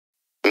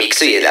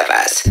miksuje dla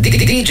was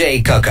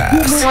DJ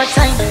Kokos.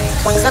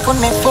 Mwenzako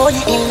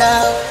nimefoli in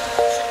love,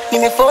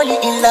 nimefoli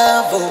in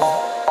love.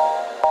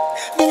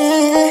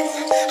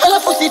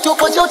 Halafu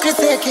sitokoja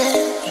uteseke,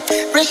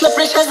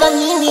 pressure za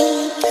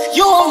nini?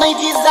 You are my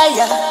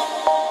desire.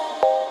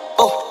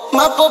 Oh,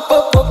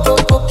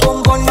 mapopopopopopo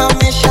mbona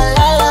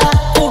umeshalala?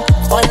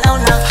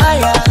 Wanaona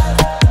haya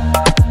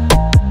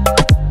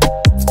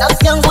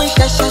nafsi yangu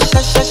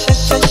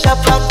ishashashashashasha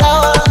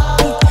pagawa.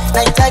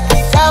 Naitaki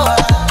dawa,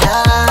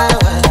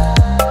 dawa.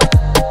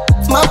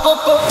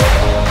 Mapopo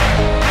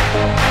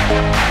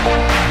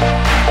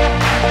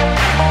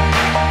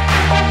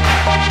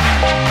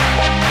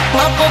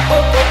Mapopo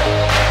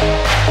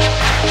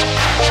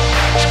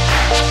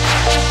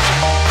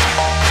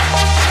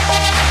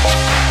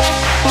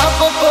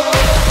Mapopo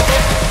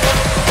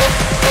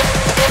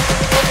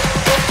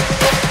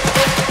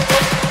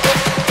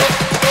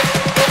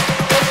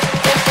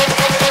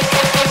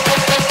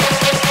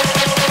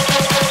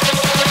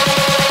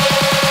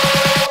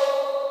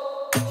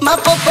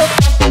Mapopo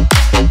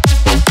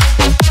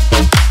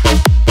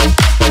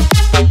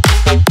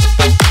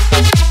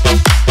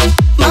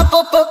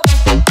Mapopo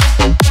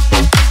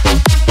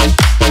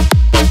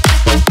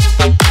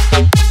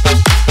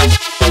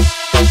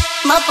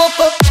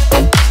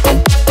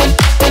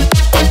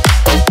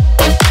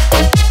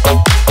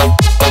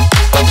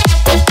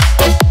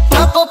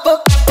Mapopo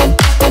Mapopo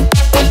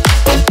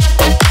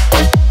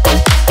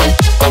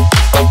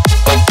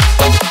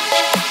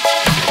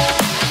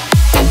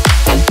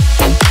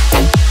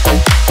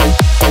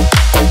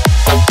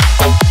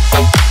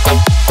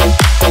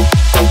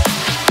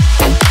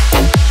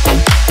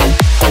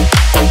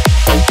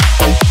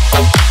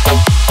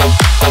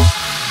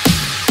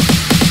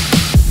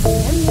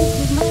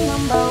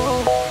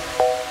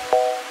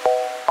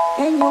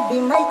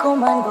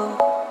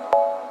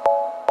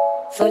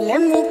So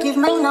let me give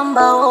my number,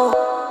 oh.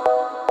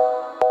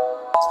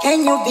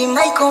 Can you be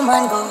my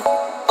commando?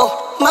 Oh,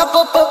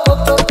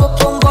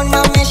 mapopopopopopo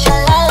mbona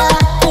umeshalala?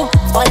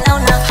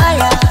 Wanaona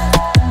haya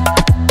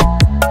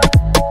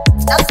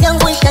nafsi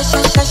yangu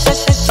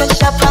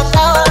ishashashashashasha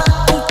pagawa.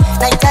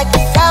 Naitaki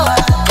dawa,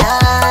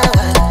 dawa.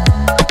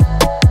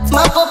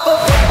 Mapopo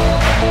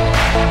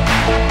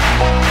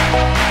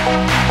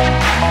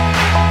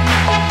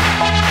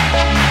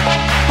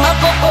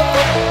Mapopo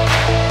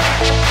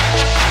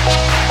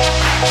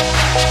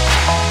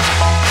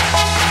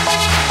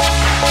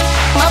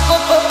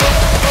Mapopo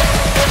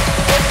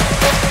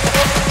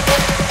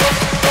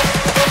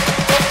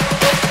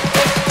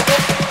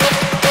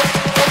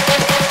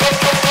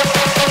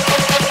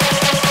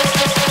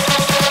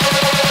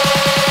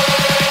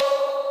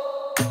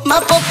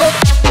Mapopo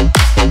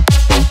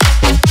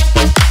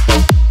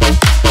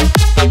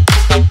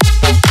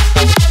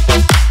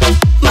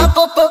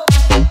Mapopo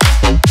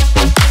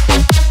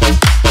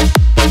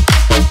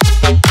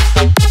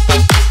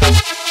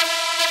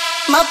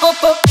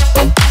Mapopo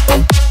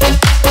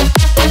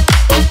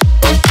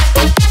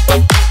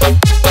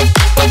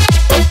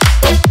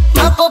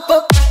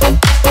Mapopo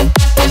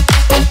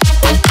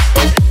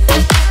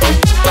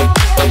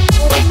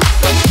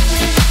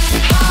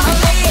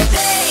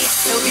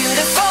So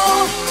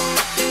beautiful,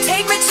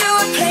 take me to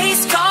a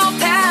place called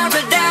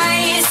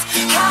paradise.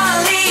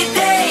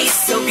 Holiday,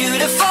 so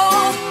beautiful,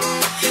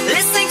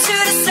 listening to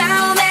the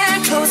sound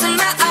and closing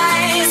my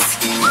eyes.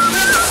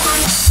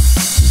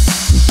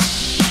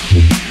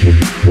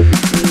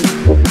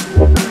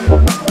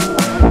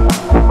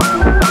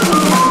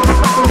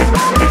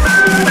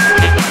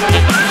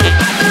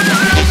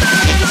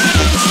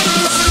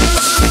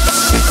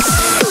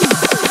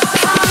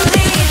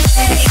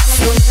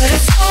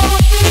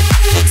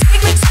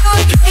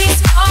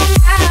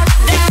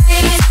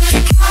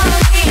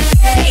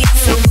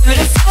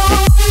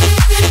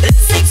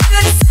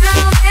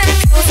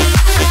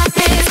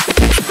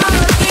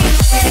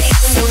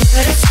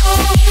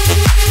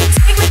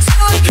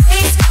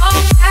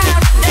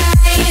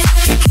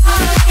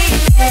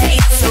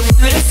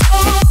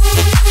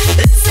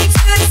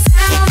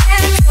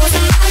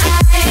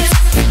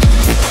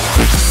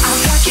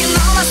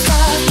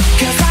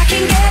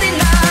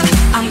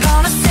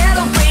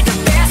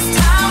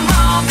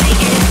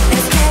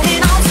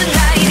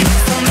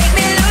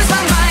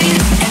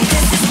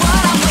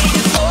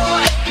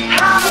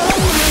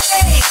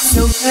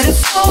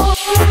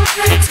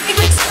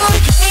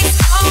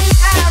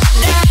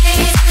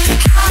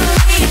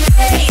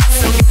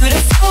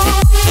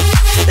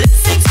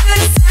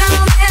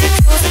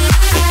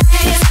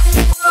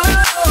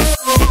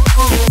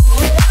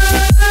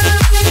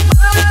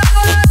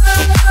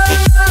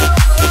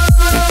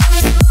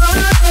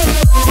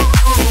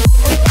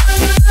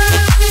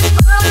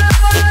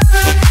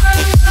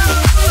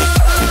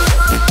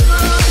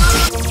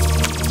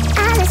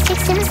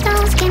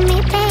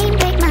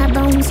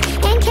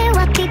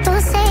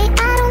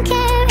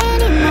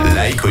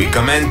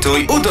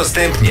 Komentuj,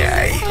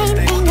 udostępniaj.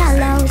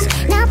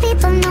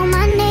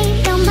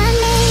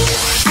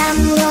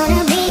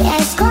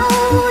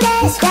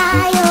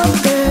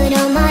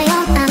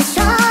 I'm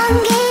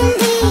strong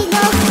indeed,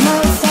 no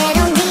more set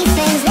on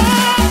defense,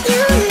 let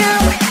you know.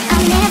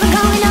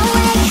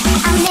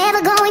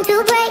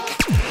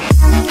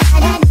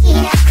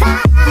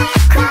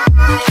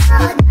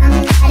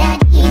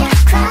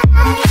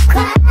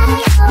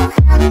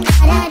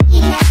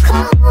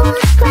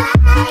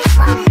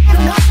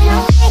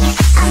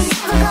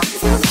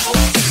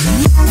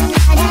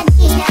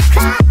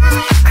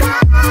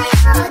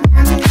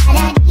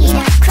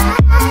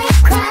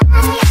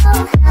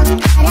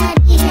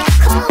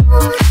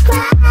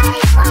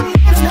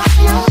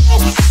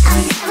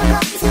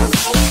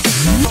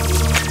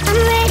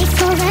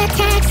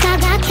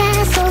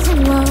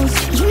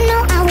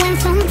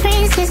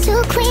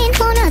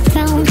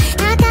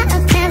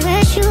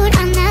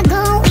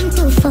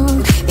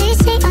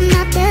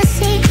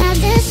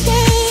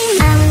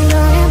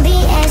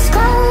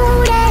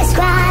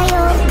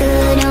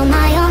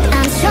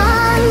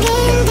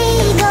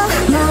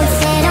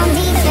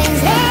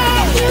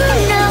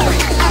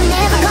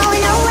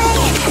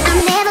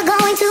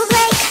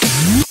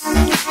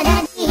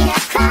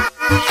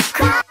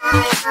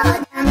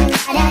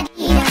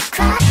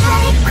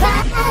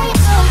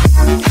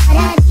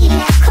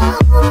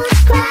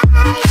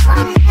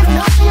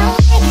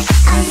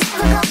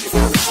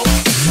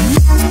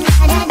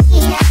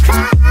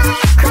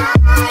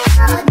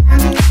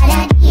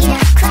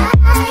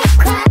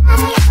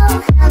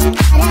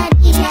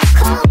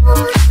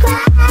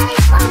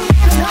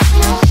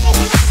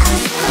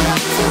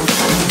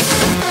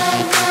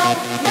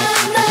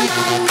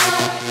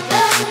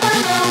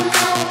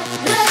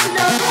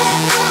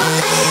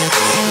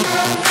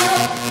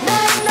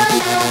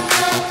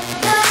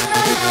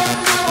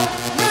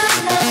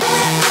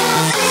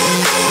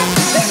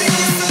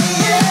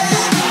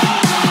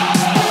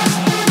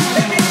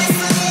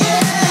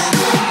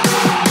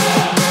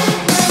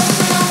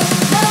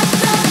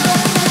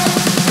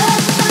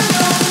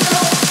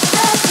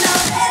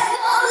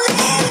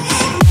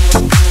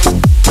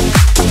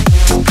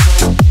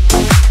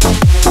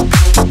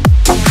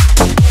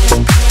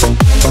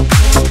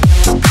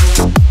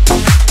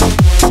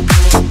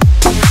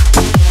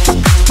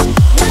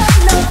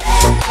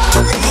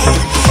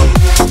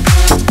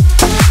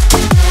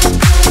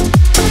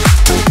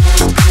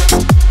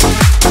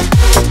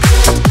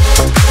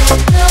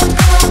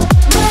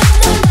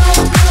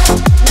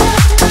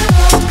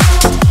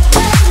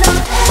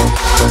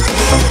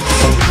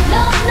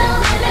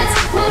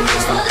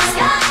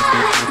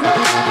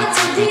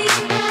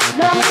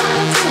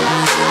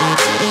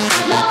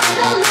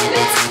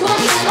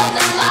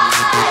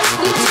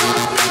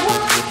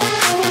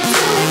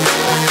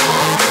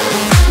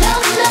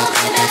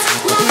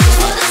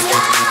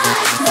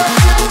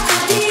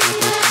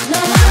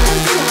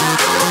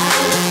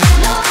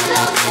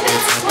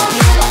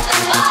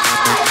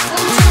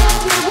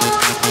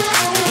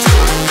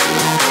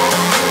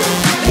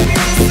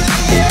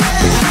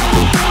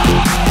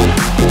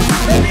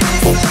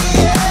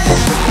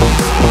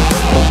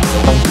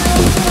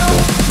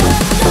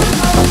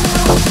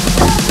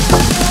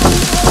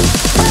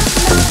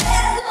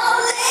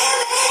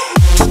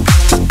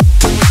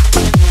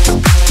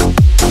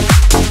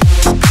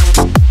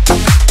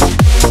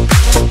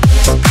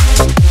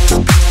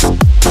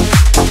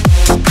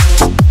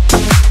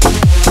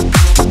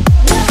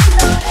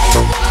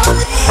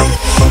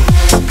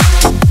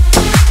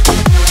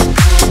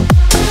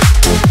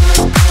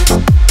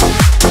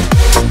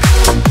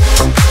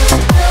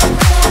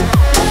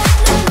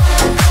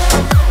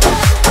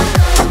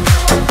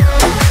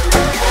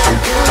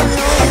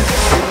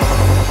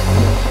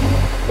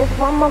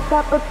 more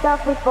cup of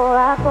stuff before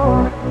I go.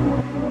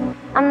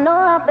 I know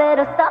I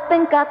better stop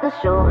and cut the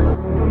show.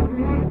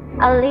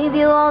 I'll leave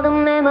you all the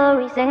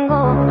memories and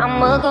go.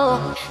 I'ma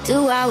go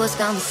 2 hours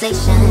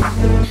conversation,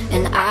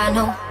 and I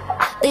know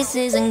this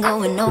isn't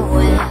going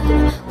nowhere.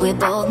 We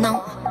both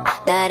know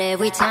that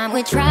every time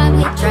we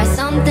try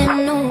something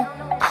new.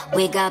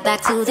 We got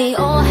back to the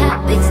old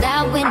habits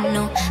that we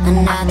knew.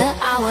 Another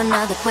hour,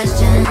 another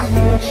question,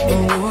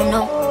 and you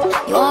know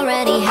you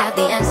already have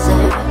the answer.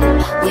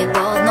 We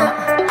both know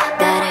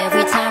that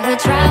every time we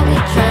try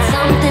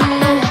something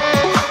new.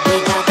 We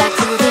got back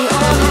to the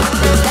old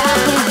habits that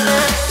we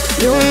knew.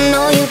 You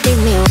know you did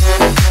me wrong.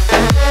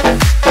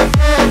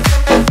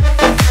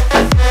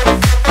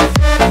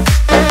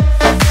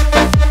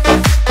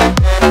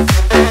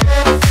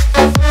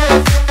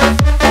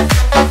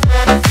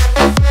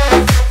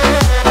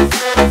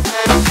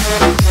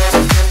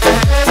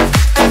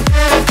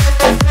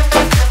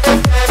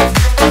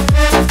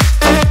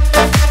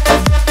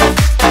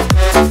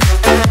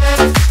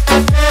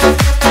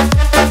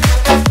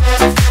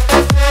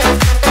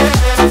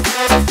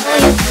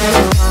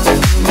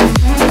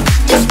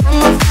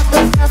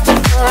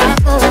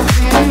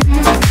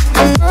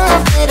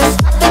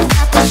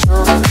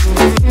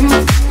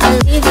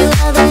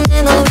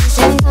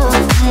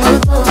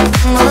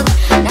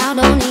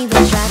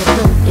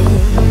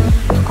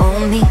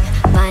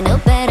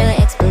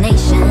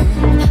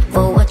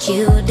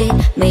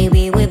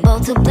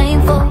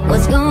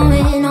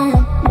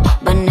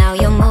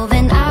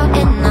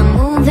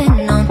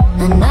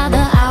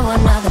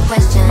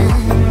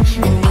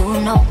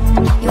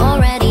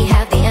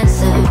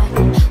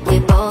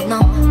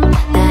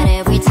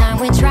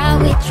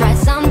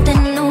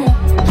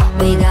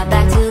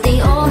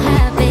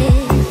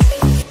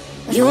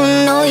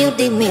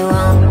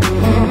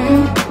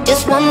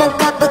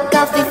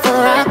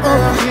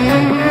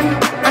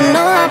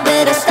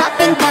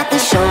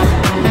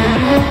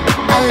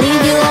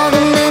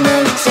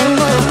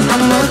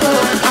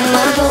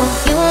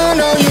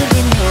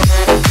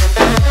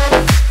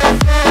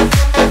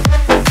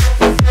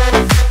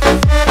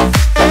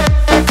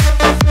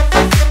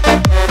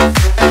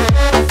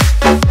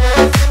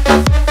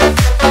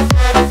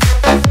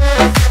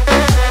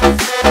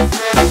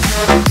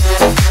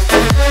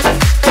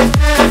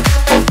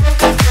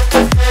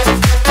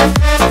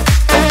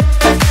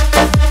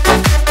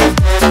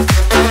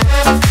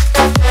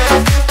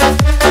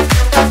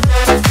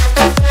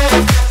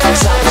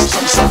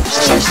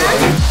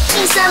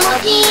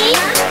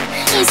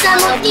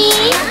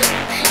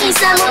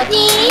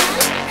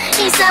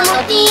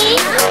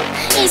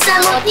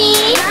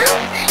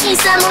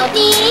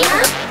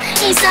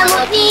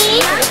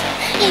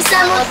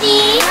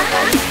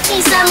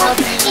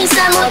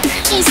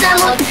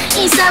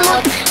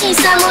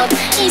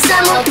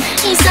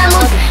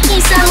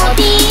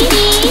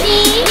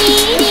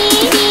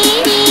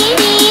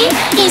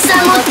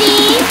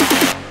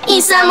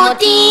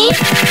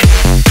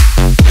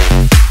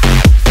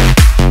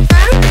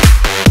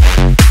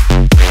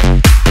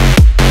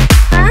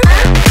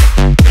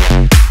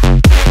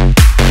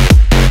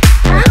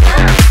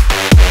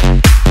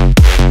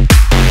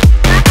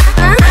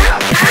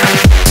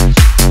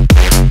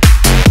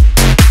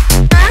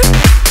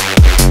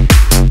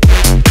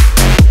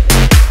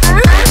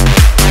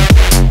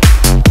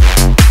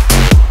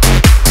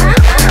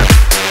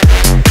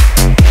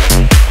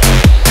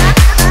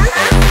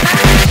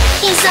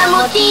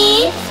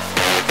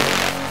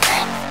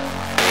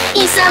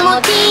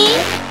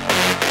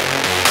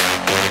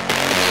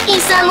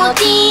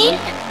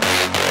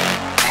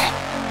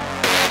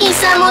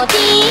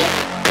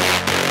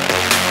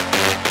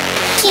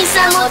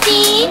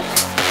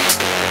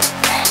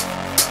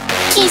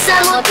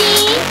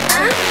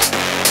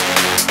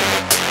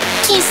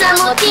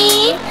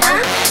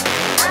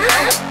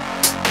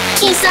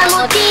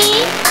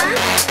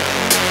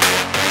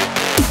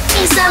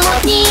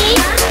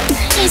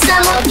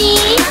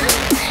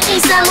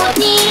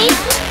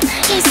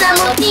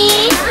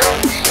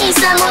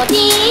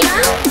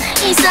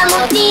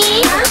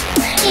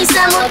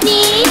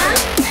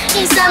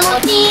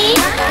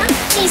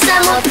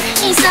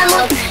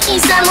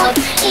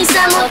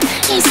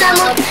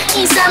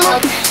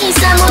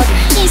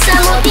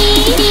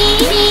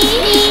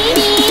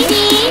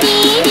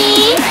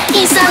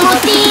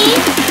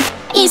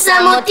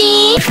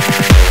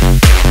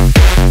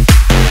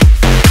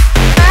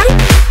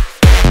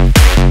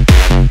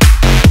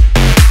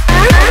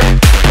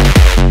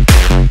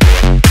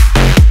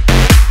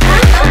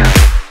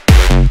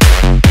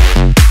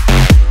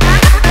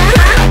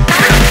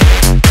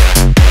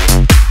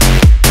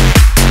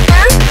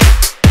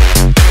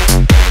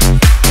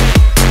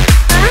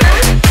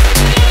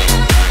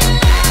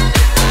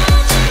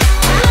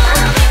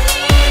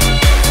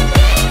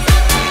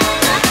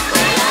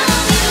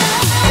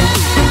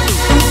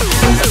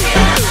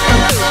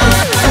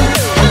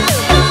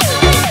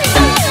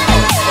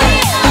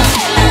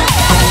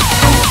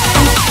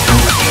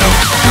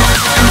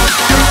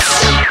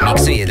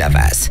 Miksuje dla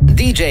Was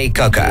DJ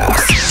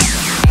Kokos.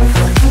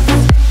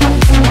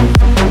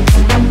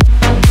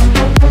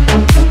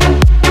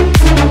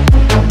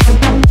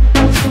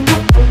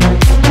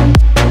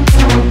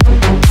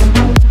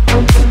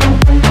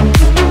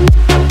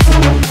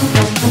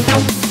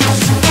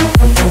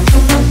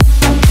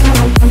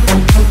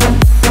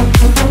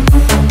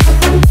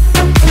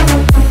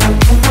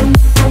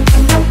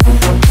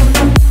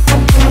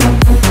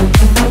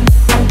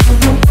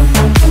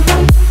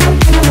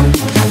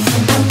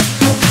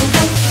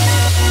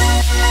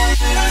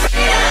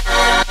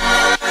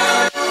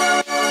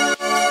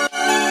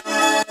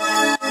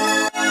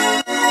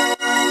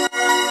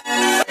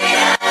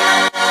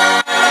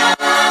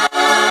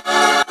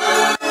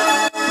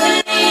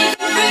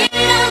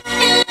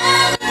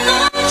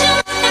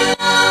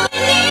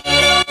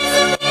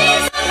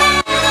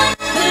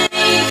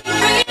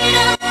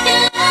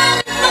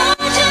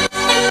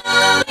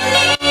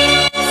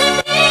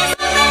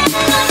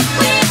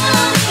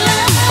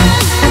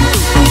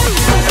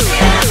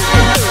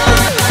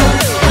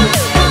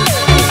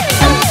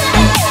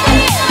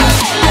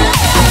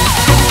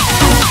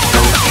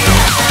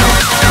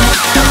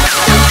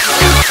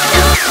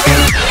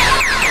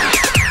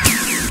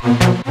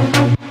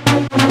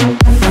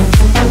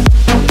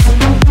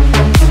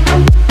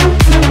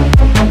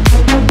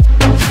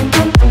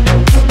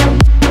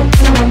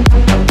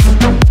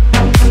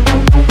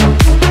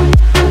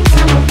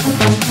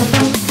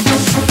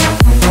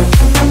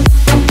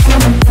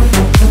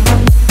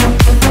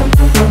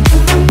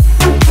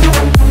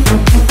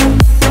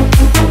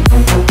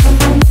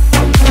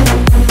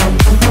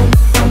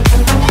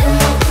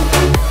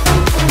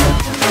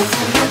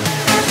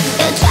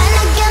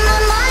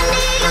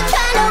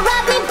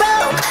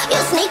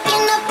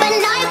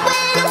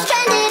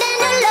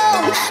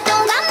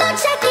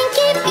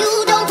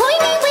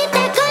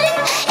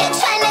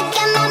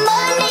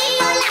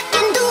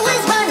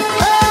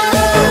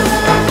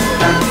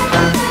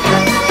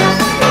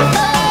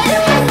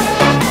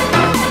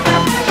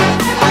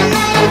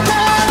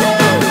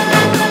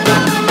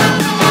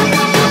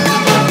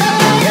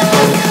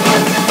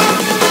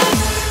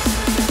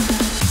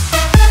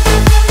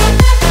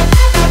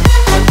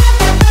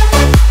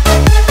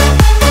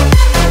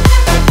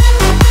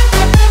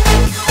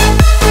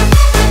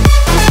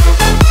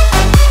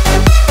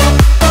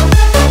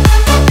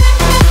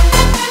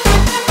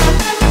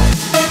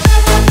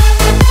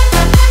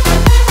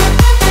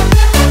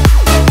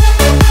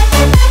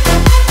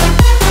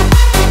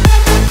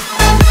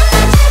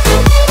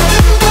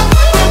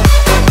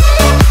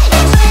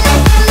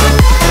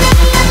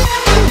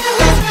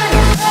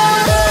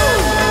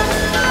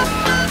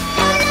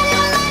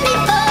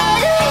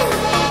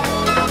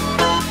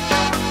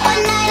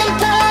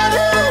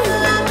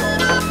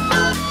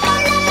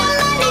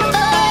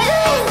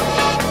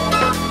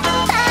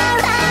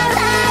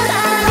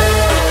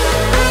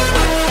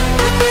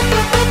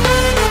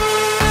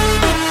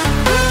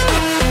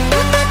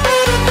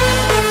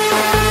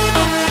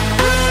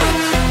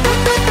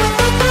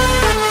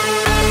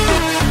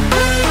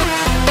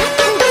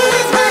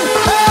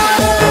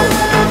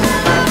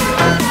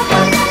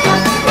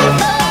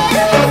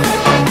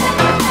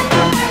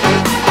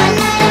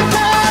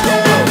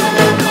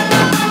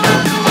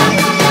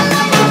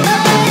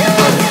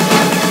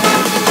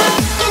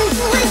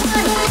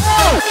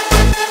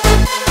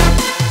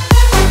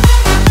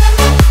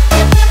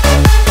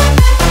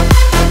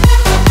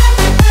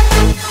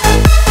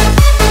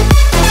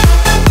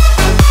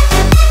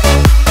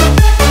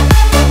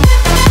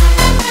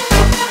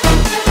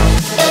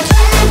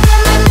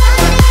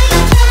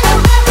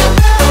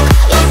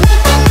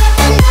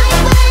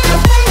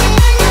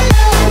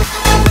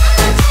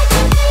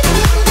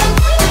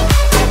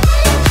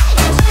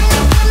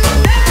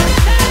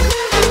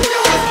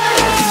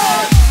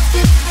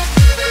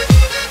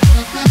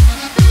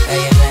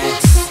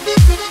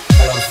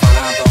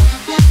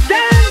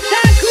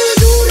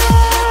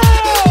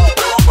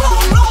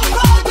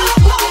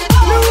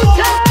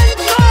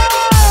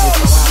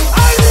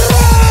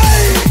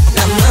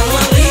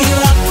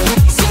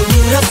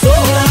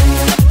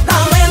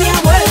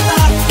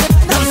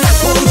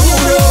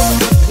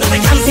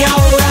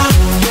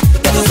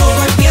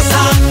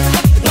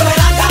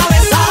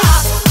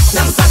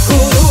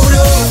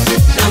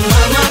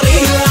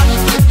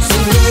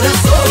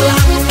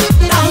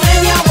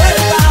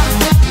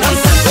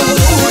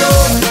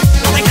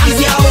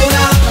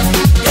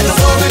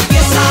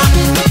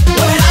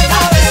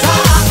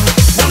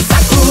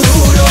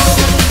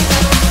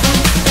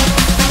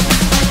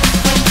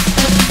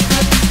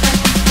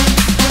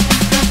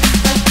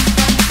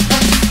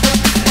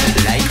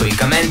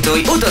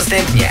 komentuj,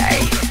 udostępniaj.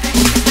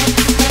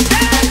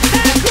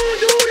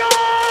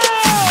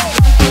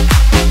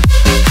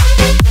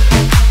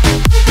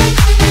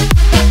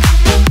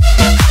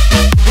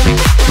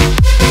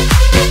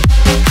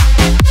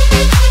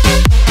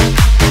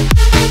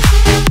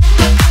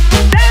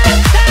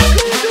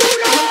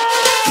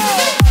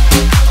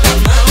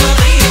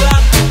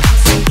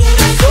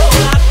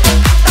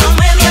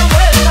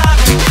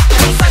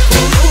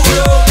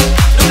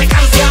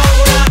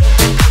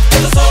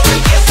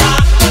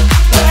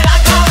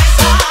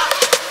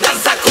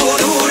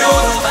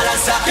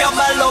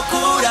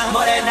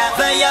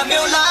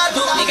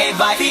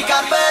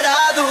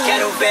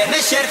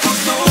 Mexer com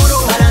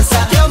duro,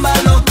 balança que é uma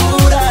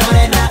loucura.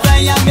 Morena,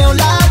 vem a meu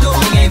lado,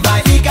 ninguém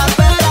vai ficar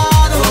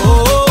parado.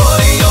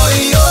 Oi,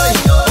 oi, oi,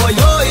 oi,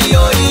 oi,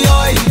 oi,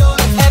 oi.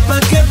 É pra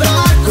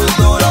quebrar com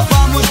duro,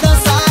 vamos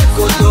dançar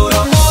com duro.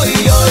 Oi,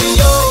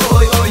 oi,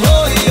 oi, oi,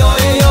 oi,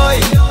 oi, oi.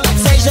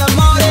 Seja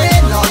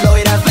morena ou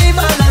loira, vem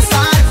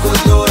balançar com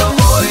duro.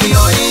 Oi,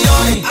 oi,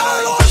 oi.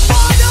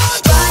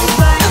 Vai,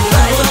 vai,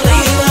 vai,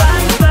 arriba,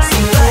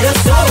 cintura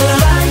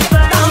sola,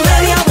 dá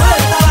media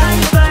vuelta,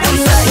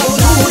 danza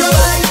duro.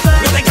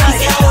 No te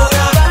canses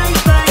ahora,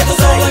 que esto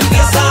solo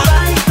empieza.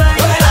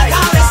 Mueve la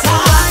cabeza,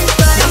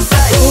 danza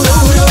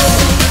duro.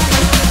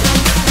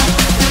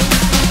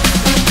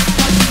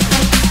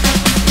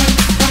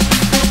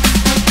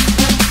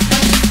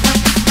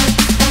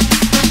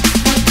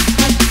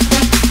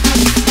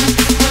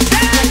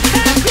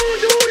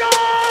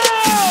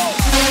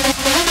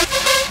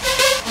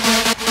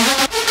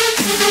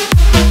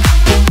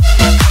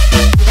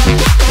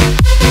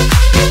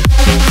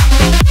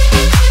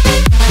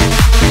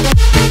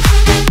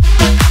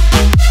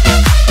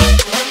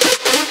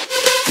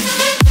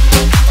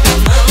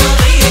 Mano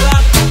arriba,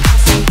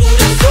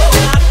 cintura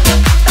sola,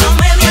 da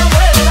media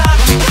vuelta,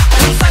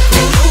 danza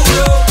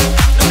duro.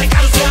 No te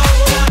canses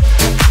ahora,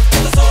 que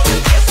esto solo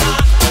empieza.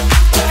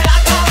 Mueve la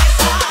cabeza, danza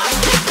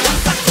duro.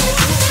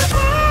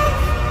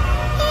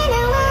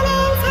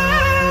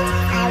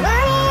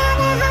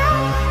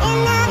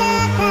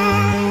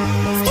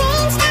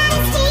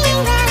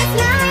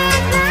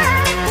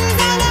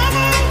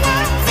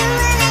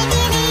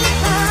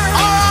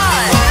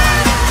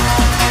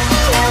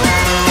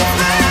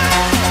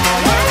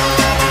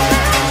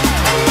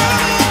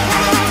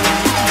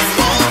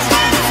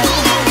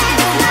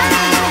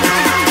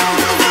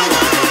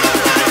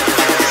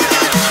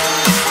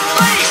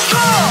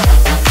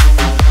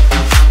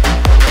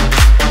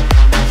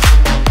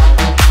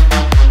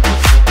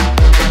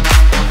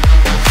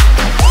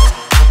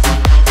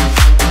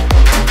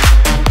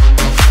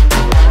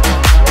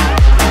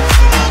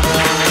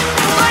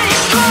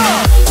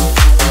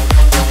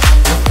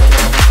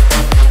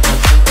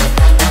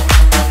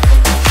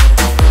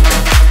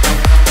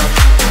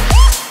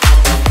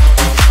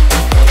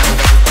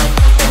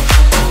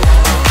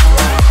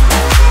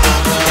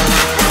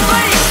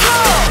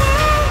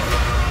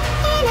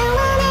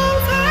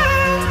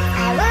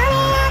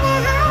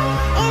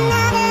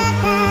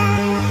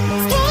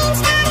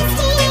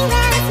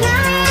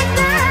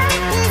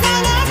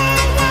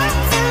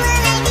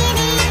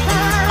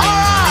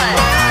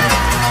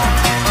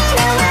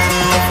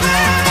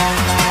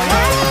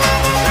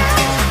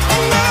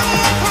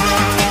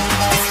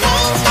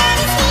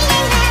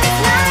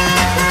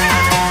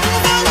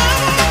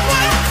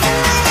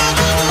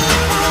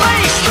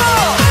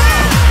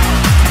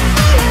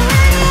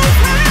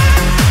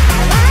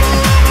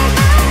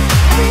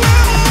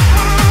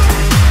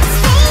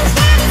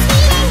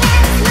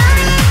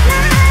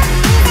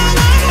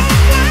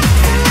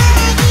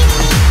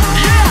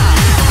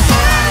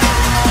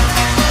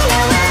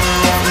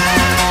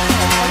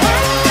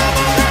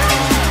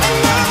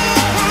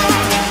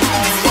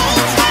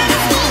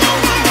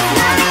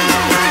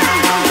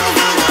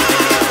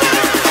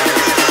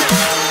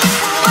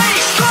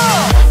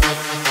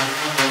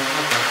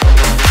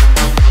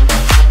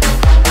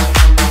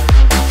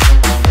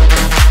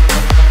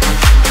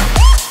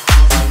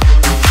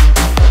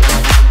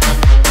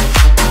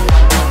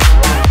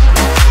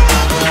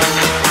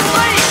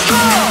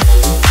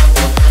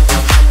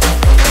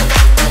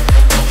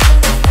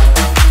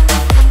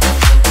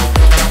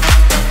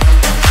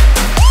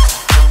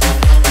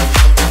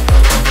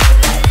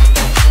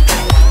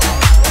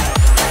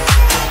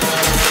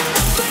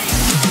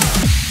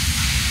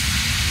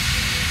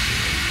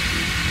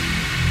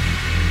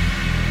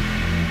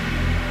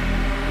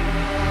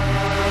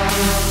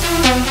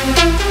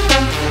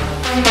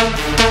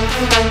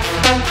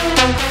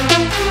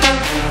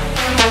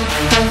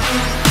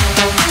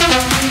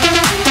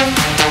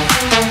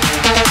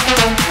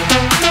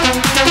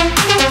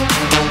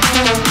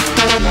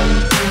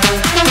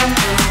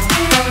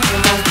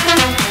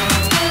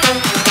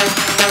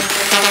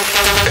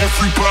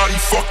 Everybody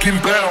fucking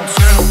bounce.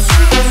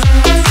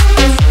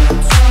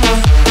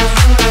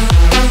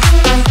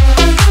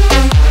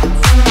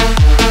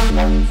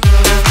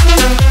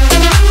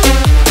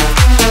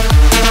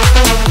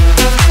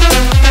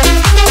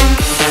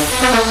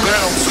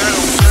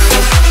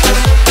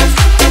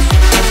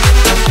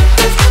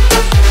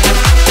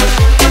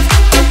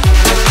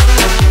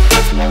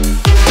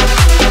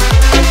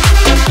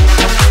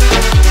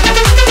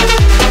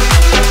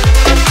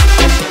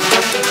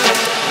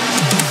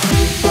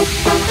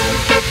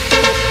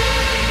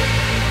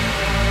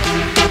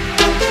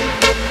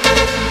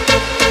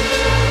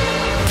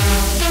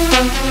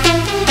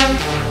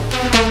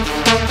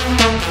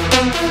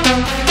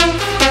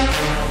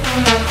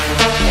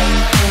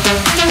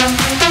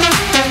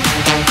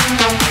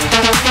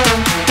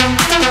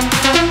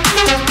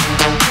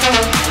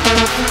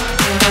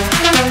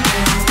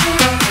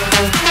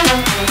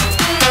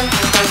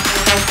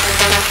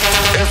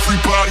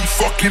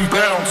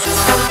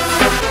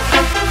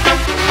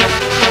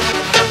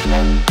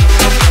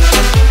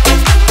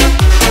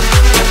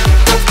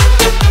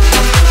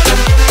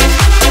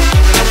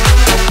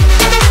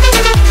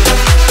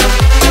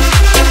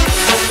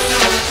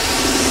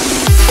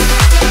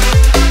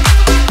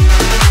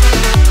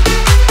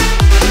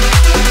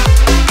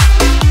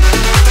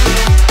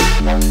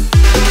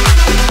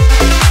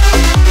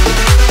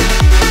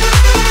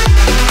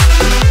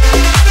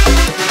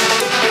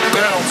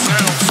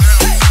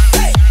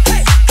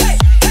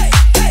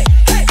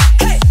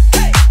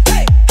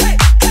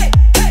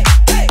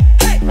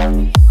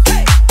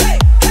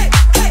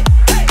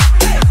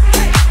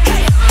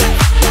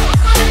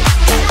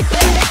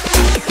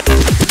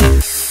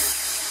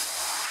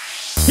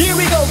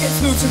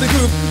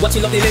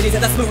 Watching lovely ladies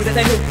and as smooth as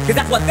they move, cause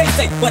that's what they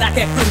say, but I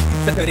can't prove.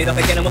 So turn it up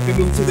again and once we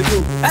move to the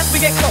groove. As we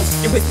get close,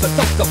 you whisper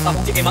Coco, I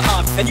hold you in my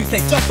arms, and you say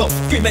jumbo.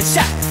 Scream and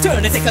shout,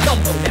 turn and take a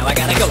dumbo. Now I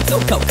gotta go, so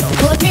Coco.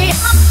 Put me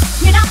up,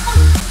 you know,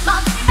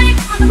 love me back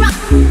on the rock.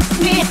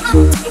 Put me up,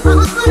 you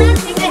want to make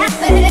me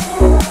happy.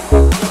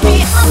 Put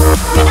me up,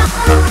 you know,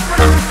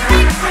 love me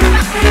back on the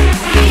rock. Put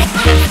me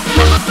up, you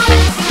want to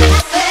make me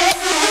happy.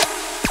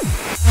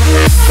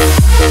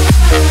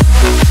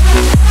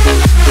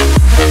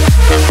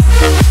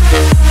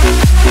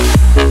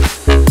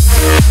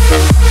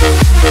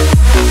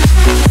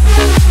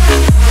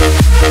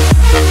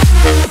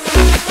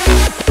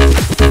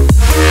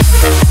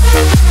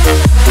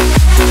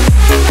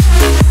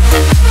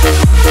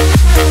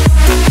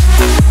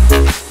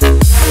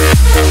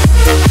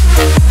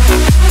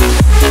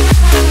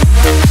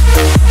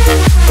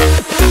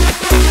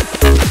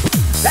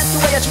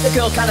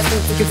 Kinda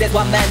smooth because there's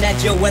one man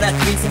that you wanna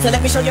treat. So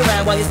let me show you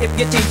around while you sip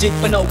your TG.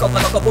 But no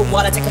coca, coca, boom,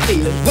 while I take a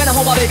feeling. When I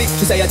hold my baby,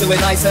 she say I do it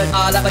nicer.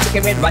 I'll have a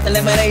chicken with right and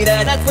lemonade.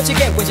 And that's what you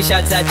get when she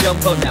shouts that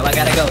jumbo. Now I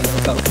gotta go,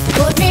 go.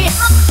 Put me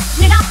up,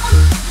 you know,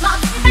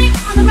 love me back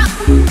on the rock.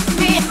 Put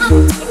me up,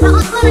 you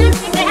want to make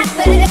me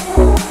happy.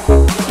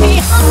 Put me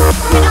up,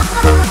 you know,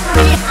 put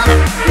me up,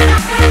 you know, put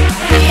me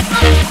up.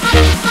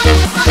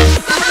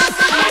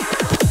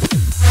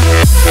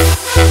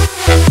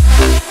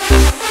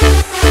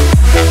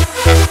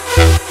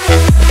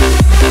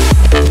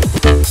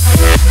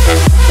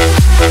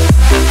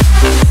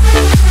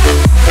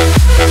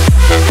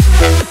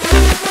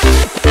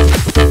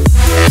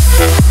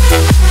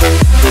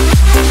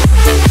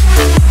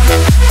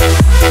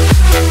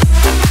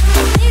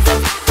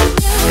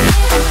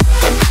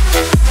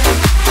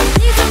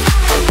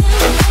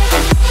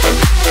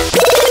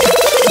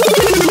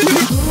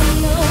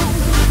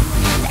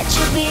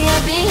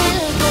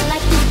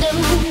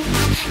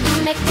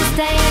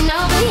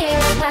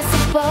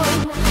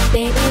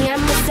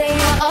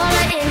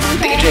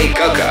 DJ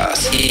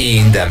Kokos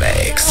in the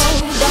mix.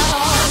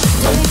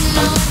 Don't you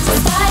know,